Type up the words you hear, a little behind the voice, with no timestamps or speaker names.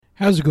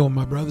How's it going,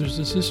 my brothers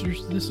and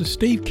sisters? This is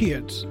Steve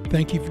Kitts.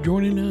 Thank you for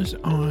joining us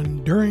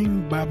on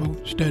During Bible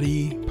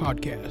Study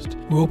Podcast.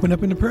 We'll open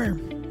up in a prayer.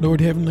 Lord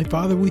Heavenly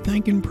Father, we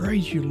thank and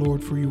praise you,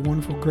 Lord, for your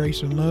wonderful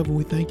grace and love. And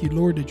we thank you,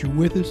 Lord, that you're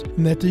with us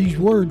and that these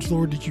words,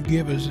 Lord, that you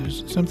give us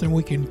is something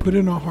we can put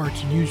in our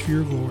hearts and use for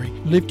your glory.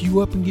 Lift you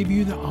up and give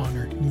you the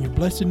honor. In your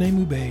blessed name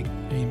we beg.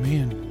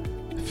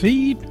 Amen.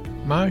 Feed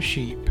my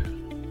sheep.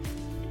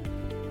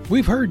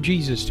 We've heard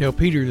Jesus tell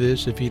Peter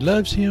this, if he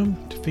loves him,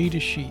 to feed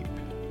his sheep.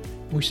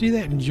 We see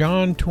that in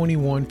John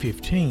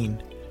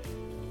 21:15.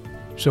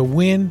 So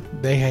when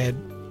they had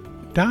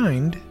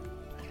dined,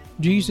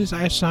 Jesus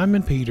asked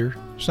Simon Peter,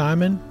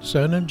 Simon,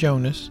 son of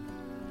Jonas,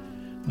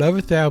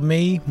 lovest thou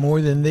me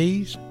more than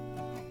these?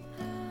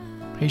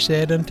 He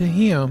said unto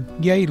him,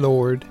 Yea,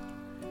 Lord,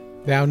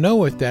 thou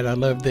knowest that I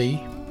love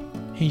thee.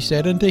 He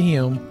said unto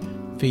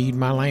him, Feed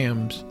my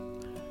lambs.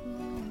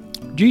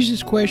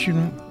 Jesus'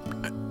 question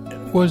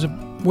was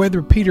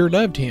whether Peter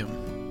loved him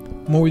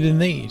more than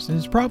these, and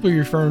it's probably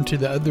referring to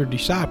the other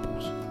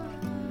disciples.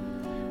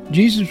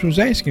 Jesus was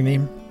asking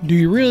him, do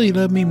you really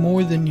love me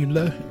more than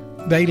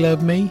they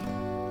love me?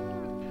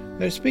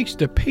 That speaks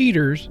to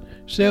Peter's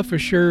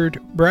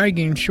self-assured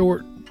bragging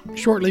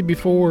shortly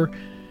before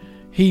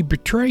he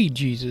betrayed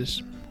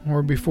Jesus,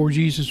 or before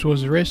Jesus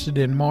was arrested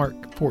in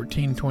Mark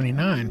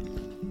 14:29.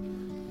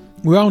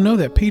 We all know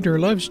that Peter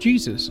loves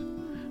Jesus,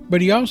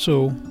 but he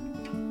also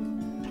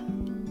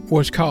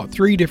was caught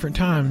 3 different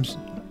times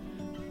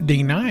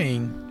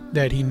denying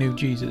that he knew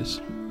Jesus.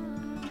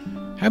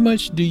 How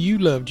much do you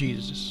love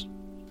Jesus?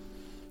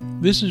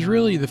 This is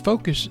really the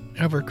focus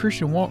of our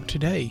Christian walk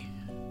today.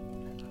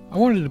 I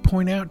wanted to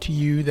point out to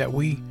you that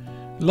we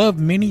love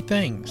many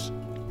things.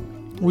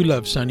 We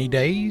love sunny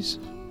days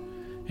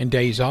and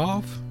days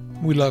off.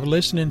 We love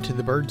listening to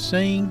the birds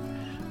sing.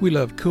 We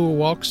love cool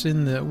walks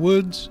in the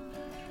woods.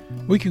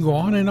 We can go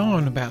on and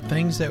on about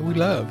things that we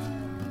love.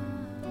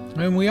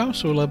 And we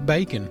also love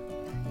bacon,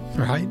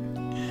 right?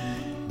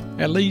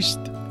 At least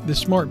the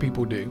smart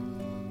people do.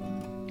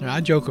 Now,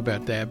 I joke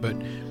about that, but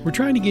we're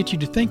trying to get you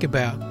to think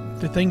about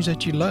the things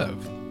that you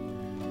love.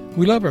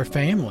 We love our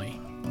family.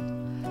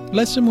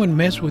 Let someone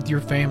mess with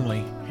your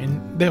family,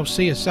 and they'll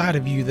see a side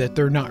of you that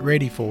they're not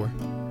ready for.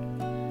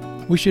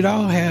 We should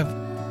all have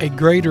a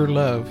greater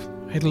love,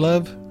 a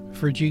love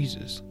for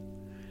Jesus.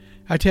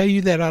 I tell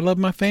you that I love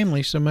my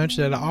family so much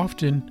that I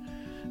often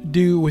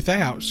do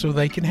without so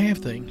they can have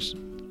things.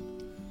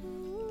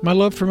 My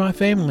love for my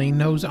family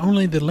knows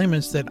only the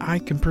limits that I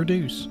can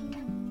produce,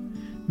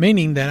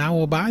 meaning that I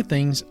will buy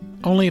things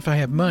only if I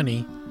have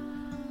money.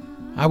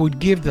 I would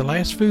give the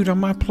last food on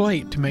my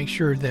plate to make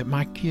sure that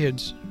my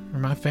kids or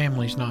my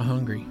family's not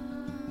hungry.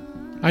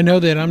 I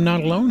know that I'm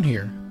not alone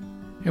here,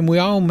 and we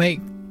all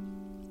make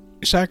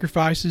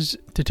sacrifices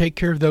to take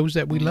care of those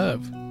that we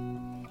love.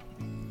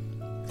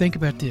 Think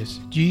about this.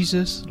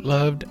 Jesus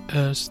loved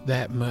us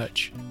that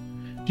much.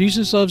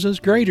 Jesus loves us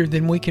greater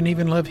than we can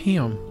even love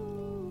him.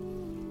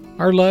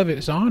 Our love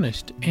is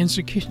honest and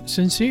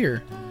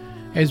sincere,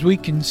 as we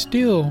can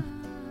still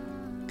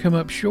come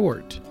up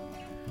short.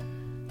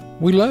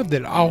 We love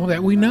that all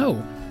that we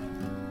know.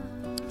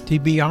 To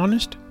be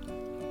honest,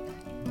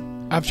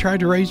 I've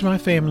tried to raise my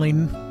family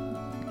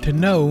to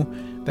know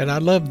that I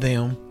love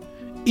them,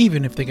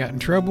 even if they got in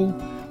trouble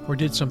or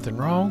did something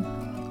wrong.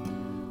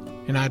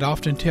 And I'd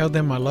often tell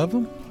them I love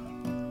them,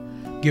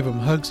 give them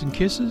hugs and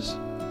kisses.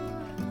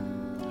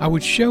 I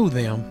would show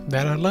them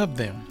that I love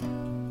them.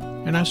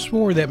 And I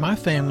swore that my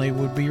family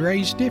would be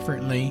raised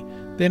differently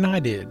than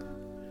I did.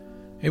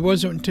 It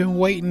wasn't until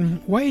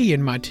way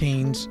in my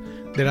teens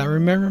that I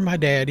remember my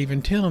dad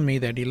even telling me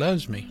that he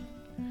loves me.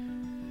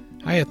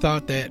 I had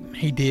thought that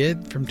he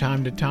did from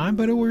time to time,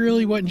 but I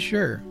really wasn't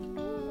sure.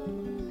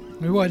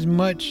 There wasn't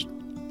much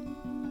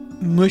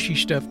mushy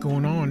stuff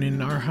going on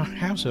in our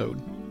household.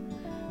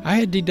 I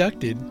had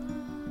deducted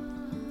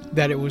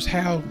that it was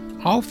how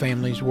all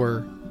families were,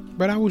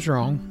 but I was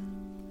wrong.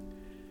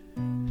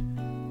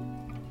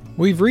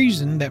 We've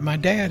reasoned that my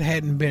dad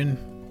hadn't been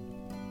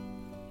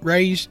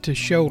raised to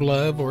show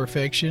love or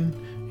affection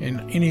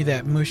and any of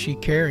that mushy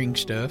caring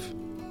stuff.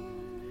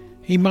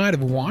 He might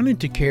have wanted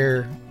to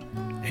care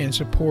and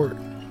support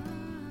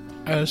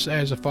us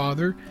as a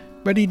father,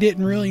 but he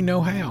didn't really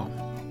know how.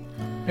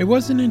 It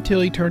wasn't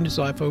until he turned his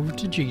life over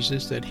to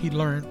Jesus that he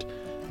learned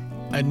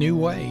a new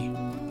way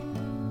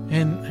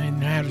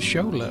and how to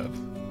show love.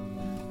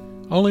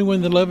 Only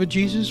when the love of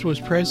Jesus was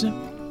present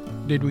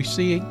did we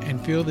see and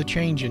feel the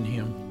change in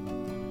him.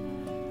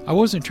 I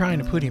wasn't trying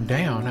to put him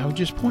down. I was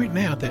just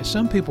pointing out that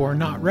some people are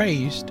not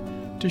raised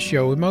to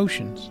show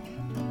emotions,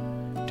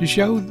 to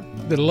show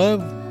the love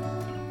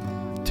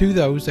to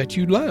those that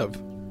you love.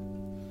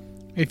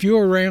 If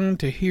you're around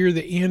to hear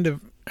the end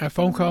of a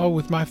phone call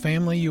with my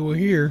family, you will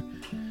hear,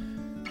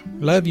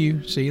 love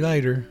you, see you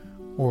later,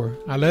 or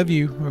I love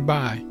you,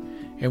 bye.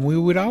 And we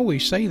would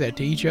always say that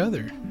to each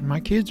other.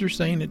 My kids are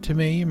saying it to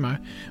me and my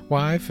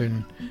wife,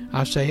 and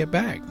I say it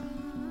back.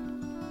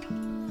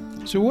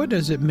 So what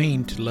does it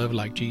mean to love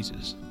like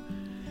Jesus?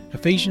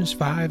 Ephesians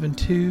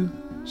 5:2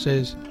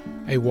 says,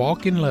 a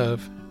walk in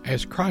love,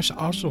 as Christ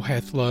also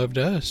hath loved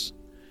us,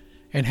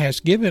 and has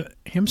given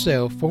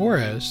himself for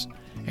us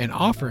an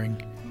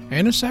offering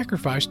and a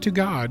sacrifice to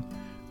God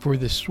for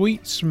the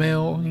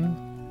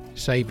sweet-smelling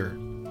savor.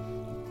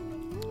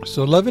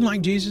 So loving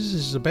like Jesus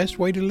is the best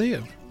way to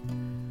live.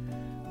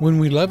 When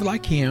we love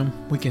like Him,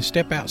 we can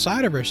step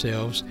outside of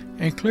ourselves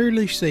and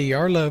clearly see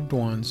our loved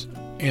ones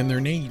and their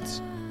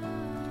needs.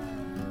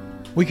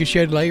 We can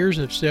shed layers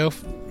of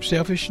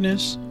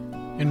selfishness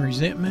and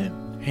resentment,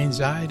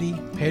 anxiety,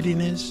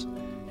 pettiness,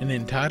 and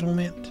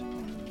entitlement.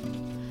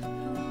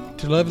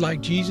 To love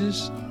like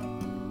Jesus,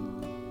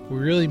 we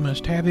really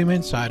must have Him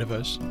inside of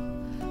us.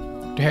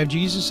 To have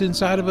Jesus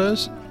inside of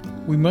us,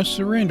 we must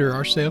surrender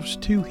ourselves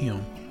to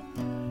Him.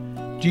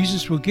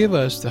 Jesus will give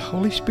us the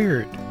Holy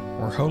Spirit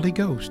or Holy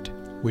Ghost,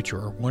 which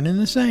are one and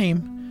the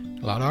same.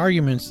 A lot of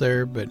arguments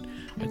there, but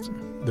it's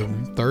the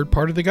third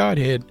part of the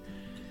Godhead,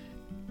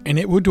 and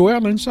it will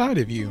dwell inside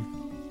of you.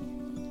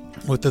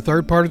 With the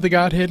third part of the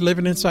Godhead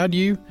living inside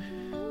you,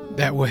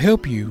 that will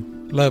help you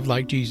love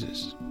like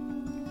Jesus.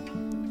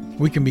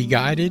 We can be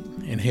guided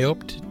and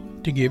helped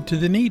to give to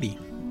the needy.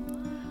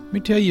 Let me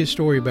tell you a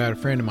story about a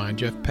friend of mine,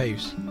 Jeff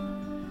Pace.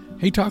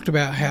 He talked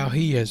about how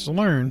he has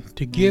learned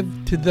to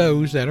give to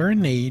those that are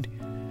in need,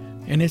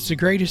 and it's the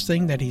greatest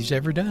thing that he's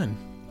ever done.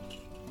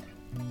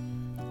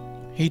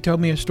 He told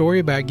me a story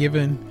about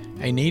giving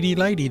a needy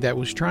lady that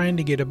was trying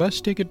to get a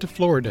bus ticket to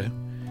Florida.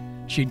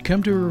 She'd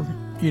come to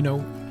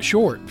her,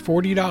 short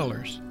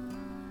 $40.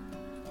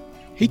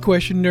 He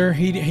questioned her.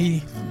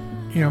 He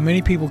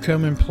many people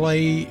come and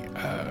play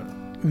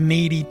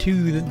needy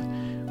to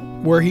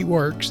where he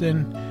works,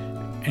 and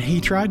he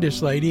tried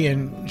this lady,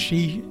 and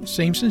she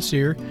seemed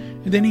sincere.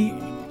 And then he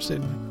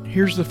said,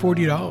 "Here's the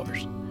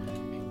 $40."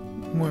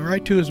 Went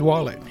right to his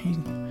wallet.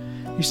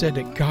 He said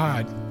that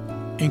God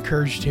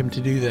encouraged him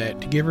to do that,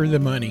 to give her the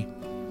money.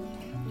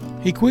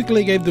 He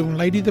quickly gave the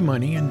lady the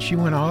money, and she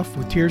went off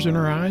with tears in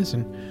her eyes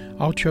and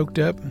all choked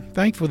up,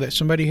 thankful that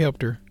somebody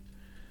helped her.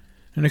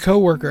 And a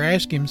co-worker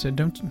asked him, said,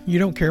 you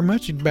don't care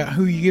much about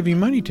who you give your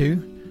money to?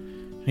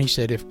 And he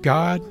said, if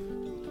God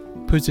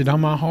puts it on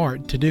my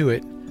heart to do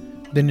it,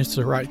 then it's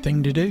the right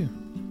thing to do,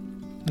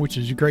 which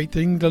is a great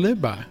thing to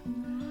live by.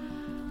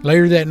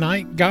 Later that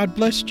night, God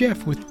blessed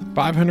Jeff with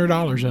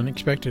 $500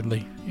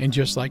 unexpectedly, and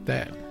just like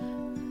that.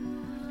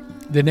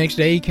 The next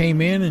day he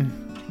came in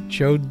and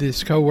showed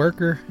this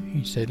co-worker.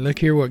 He said, look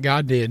here what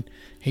God did.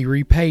 He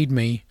repaid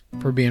me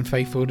for being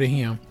faithful to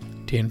Him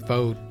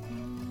tenfold.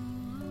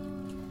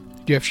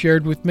 Jeff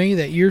shared with me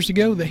that years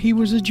ago that he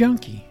was a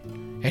junkie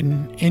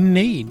and in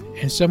need,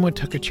 and someone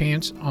took a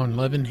chance on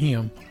loving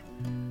him.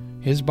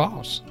 His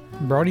boss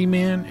brought him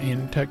in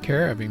and took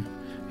care of him,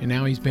 and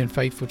now he's been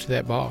faithful to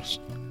that boss.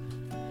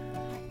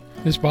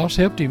 This boss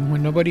helped him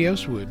when nobody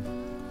else would.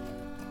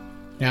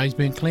 Now he's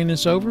been clean and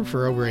sober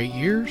for over 8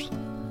 years,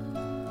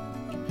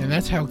 and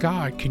that's how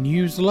God can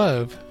use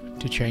love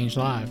to change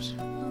lives.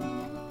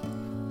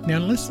 Now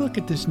let's look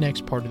at this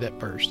next part of that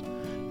verse,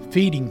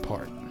 feeding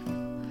part.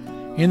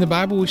 In the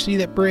Bible, we see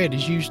that bread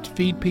is used to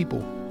feed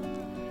people.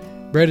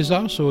 Bread is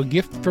also a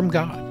gift from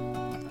God.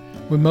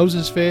 When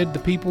Moses fed the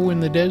people in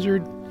the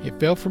desert, it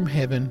fell from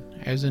heaven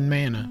as in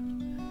manna.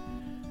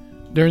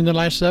 During the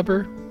Last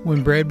Supper,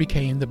 when bread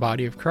became the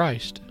body of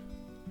Christ,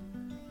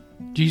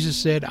 Jesus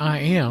said, I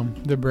am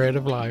the bread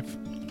of life.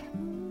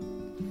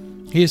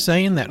 He is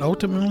saying that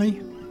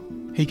ultimately,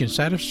 He can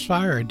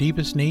satisfy our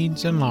deepest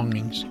needs and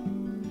longings.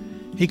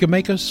 He can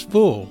make us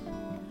full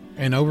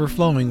and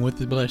overflowing with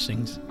the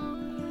blessings.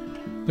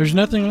 There's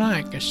nothing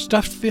like a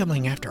stuffed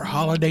feeling after a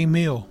holiday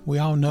meal. We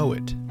all know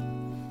it.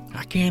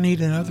 I can't eat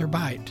another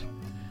bite.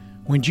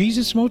 When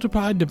Jesus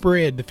multiplied the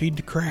bread to feed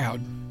the crowd,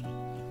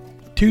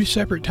 2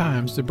 separate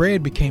times, the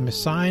bread became a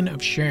sign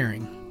of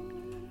sharing.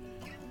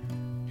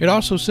 It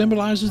also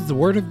symbolizes the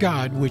Word of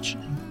God, which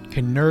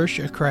can nourish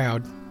a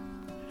crowd.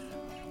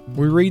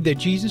 We read that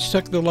Jesus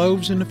took the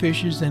loaves and the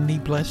fishes and He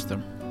blessed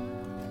them.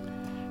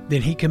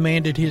 Then He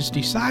commanded His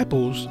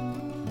disciples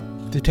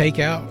to take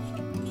out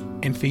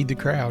and feed the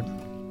crowd.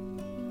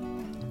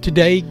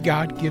 Today,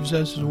 God gives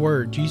us His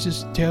Word.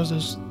 Jesus tells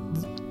us,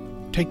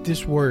 take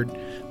this Word,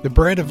 the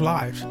bread of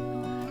life,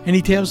 and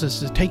He tells us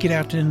to take it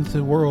out into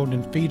the world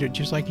and feed it,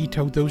 just like He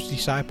told those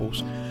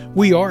disciples.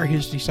 We are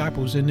His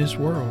disciples in this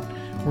world.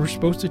 We're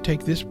supposed to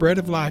take this bread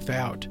of life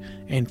out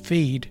and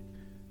feed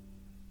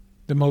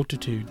the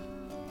multitude.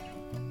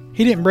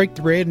 He didn't break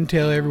the bread and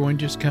tell everyone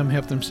just come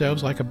help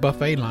themselves like a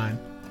buffet line.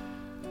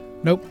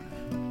 Nope.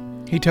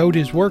 He told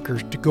His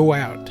workers to go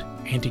out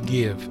and to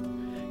give.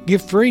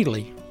 Give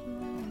freely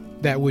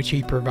that which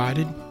He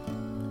provided.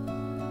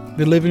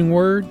 The living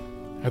Word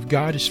of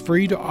God is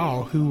free to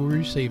all who will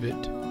receive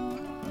it.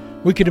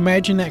 We could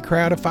imagine that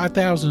crowd of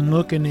 5,000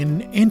 looking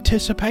in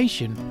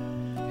anticipation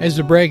as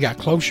the bread got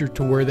closer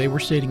to where they were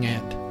sitting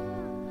at.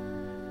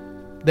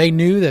 They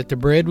knew that the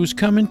bread was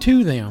coming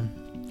to them,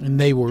 and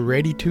they were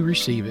ready to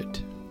receive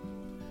it.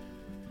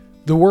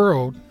 The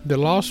world, the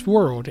lost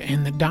world,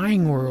 and the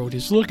dying world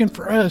is looking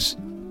for us,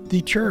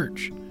 the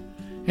church,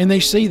 and they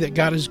see that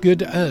God is good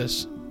to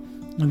us.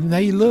 And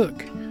they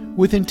look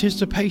with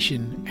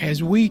anticipation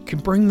as we can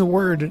bring the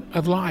word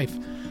of life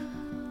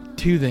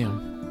to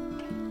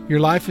them. Your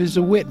life is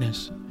a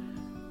witness,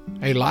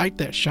 a light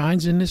that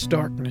shines in this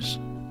darkness,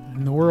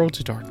 in the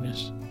world's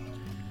darkness.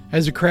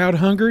 As the crowd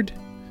hungered,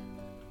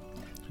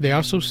 they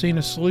also seen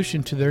a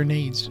solution to their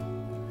needs.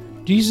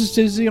 Jesus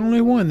is the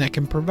only one that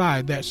can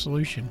provide that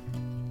solution.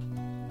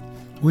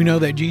 We know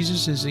that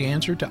Jesus is the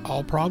answer to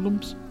all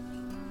problems.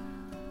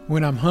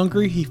 When I'm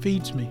hungry, He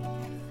feeds me.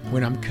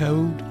 When I'm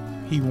cold,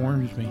 He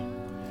warms me.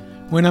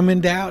 When I'm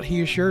in doubt,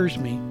 He assures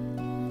me.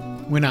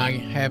 When I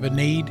have a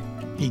need,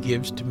 He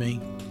gives to me.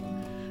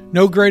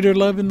 No greater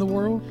love in the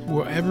world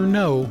will ever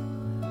know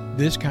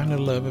this kind of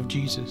love of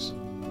Jesus.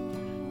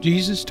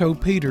 Jesus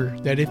told Peter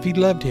that if he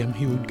loved him,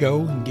 he would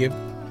go and give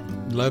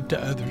love to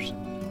others.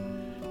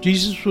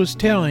 Jesus was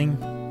telling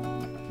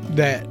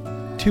that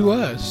to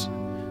us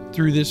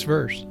through this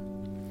verse.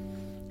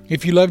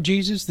 If you love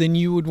Jesus, then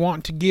you would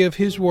want to give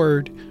His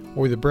word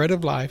or the bread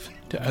of life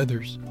to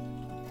others.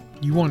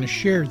 You want to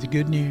share the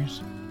good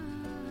news.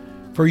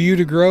 For you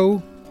to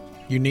grow,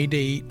 you need to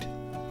eat.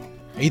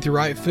 Eat the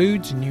right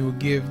foods and it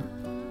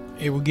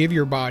will give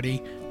your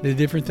body the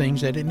different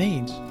things that it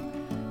needs.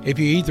 If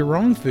you eat the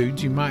wrong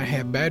foods, you might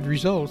have bad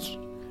results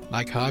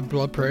like high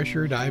blood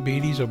pressure,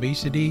 diabetes,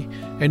 obesity,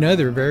 and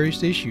other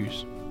various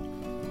issues.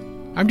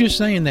 I'm just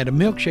saying that a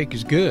milkshake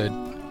is good,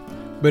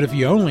 but if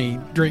you only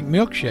drink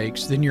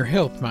milkshakes, then your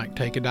health might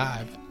take a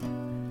dive.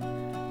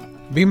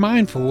 Be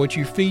mindful what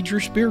you feed your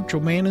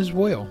spiritual man as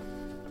well.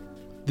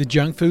 The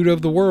junk food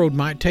of the world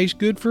might taste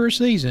good for a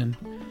season,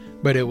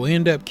 but it will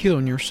end up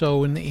killing your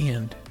soul in the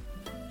end.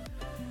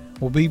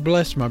 Well, be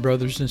blessed, my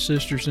brothers and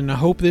sisters, and I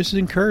hope this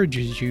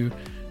encourages you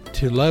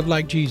to love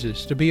like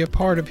Jesus, to be a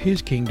part of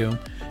His kingdom,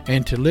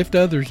 and to lift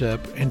others up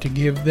and to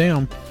give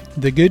them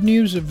the good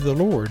news of the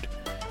Lord,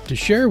 to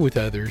share with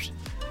others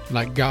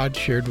like God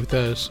shared with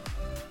us.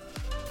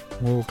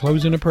 We'll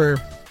close in a prayer.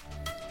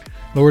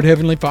 Lord,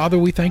 Heavenly Father,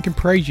 we thank and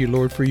praise You,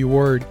 Lord, for Your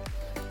word.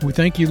 We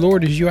thank You,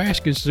 Lord, as You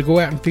ask us to go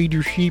out and feed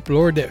Your sheep,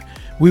 Lord, that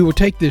we will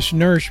take this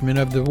nourishment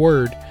of the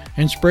word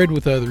and spread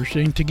with others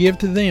and to give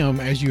to them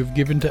as You have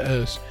given to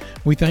us.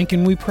 We thank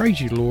and we praise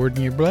You, Lord,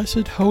 in Your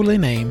blessed holy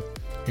name.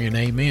 And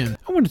amen.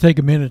 I want to take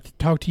a minute to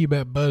talk to you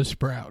about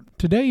Buzzsprout.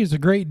 Today is a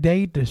great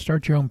day to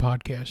start your own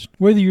podcast.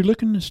 Whether you're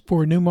looking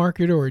for a new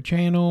market or a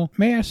channel,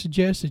 may I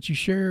suggest that you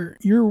share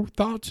your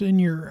thoughts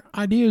and your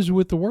ideas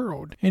with the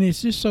world. And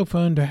it's just so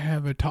fun to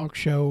have a talk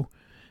show.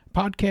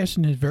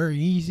 Podcasting is very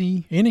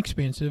easy,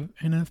 inexpensive,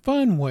 and a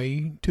fun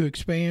way to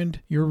expand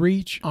your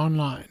reach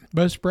online.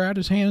 Buzzsprout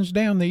is hands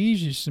down the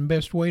easiest and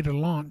best way to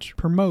launch,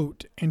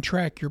 promote, and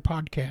track your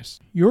podcast.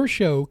 Your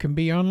show can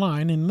be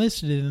online and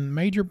listed in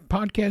major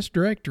podcast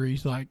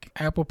directories like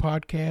Apple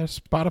Podcasts,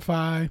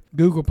 Spotify,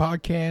 Google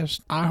Podcasts,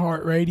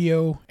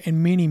 iHeartRadio,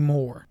 and many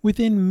more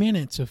within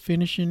minutes of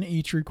finishing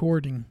each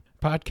recording.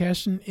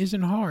 Podcasting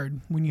isn't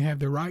hard when you have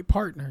the right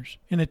partners.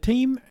 And a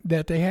team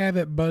that they have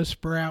at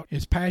Buzzsprout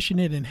is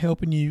passionate in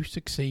helping you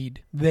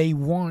succeed. They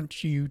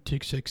want you to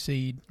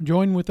succeed.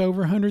 Join with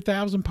over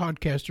 100,000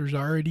 podcasters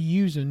already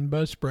using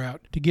Buzzsprout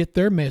to get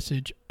their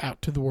message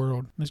out to the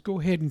world. Let's go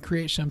ahead and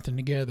create something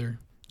together.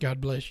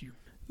 God bless you.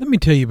 Let me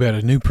tell you about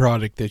a new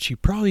product that you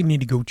probably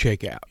need to go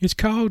check out. It's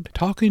called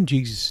Talking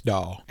Jesus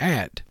Doll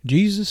at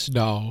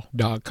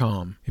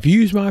JesusDoll.com. If you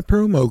use my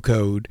promo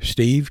code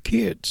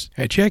SteveKids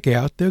at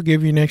checkout, they'll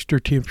give you an extra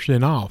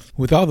 10% off.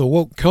 With all the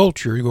woke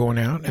culture going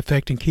out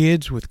affecting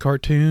kids with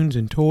cartoons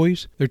and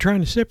toys, they're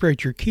trying to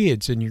separate your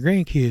kids and your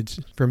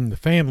grandkids from the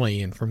family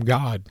and from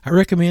God. I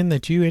recommend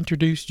that you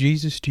introduce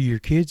Jesus to your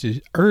kids as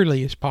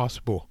early as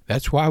possible.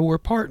 That's why we're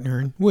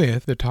partnering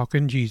with the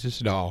Talking Jesus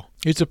Doll.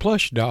 It's a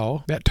plush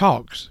doll that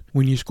talks.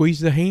 When you squeeze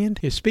the hand,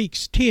 it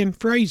speaks 10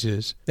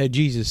 phrases that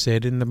Jesus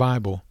said in the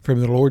Bible, from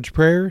the Lord's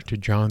Prayer to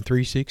John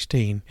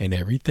 3:16 and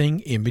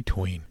everything in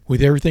between.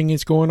 With everything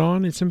that's going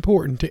on, it's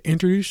important to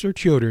introduce our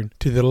children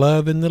to the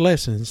love and the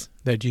lessons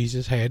that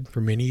Jesus had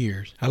for many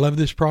years. I love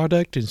this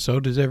product, and so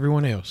does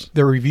everyone else.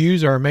 The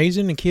reviews are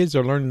amazing, and kids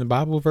are learning the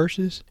Bible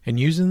verses and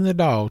using the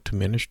doll to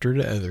minister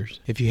to others.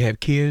 If you have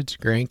kids,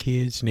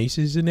 grandkids,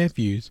 nieces, and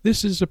nephews,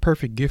 this is a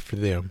perfect gift for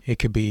them. It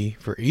could be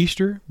for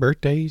Easter,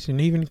 birthdays, and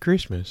even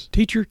Christmas.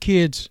 Teach your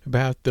kids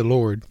about the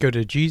Lord. Go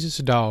to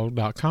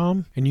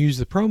JesusDoll.com and use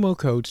the promo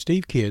code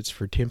SteveKids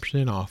for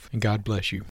 10% off, and God bless you.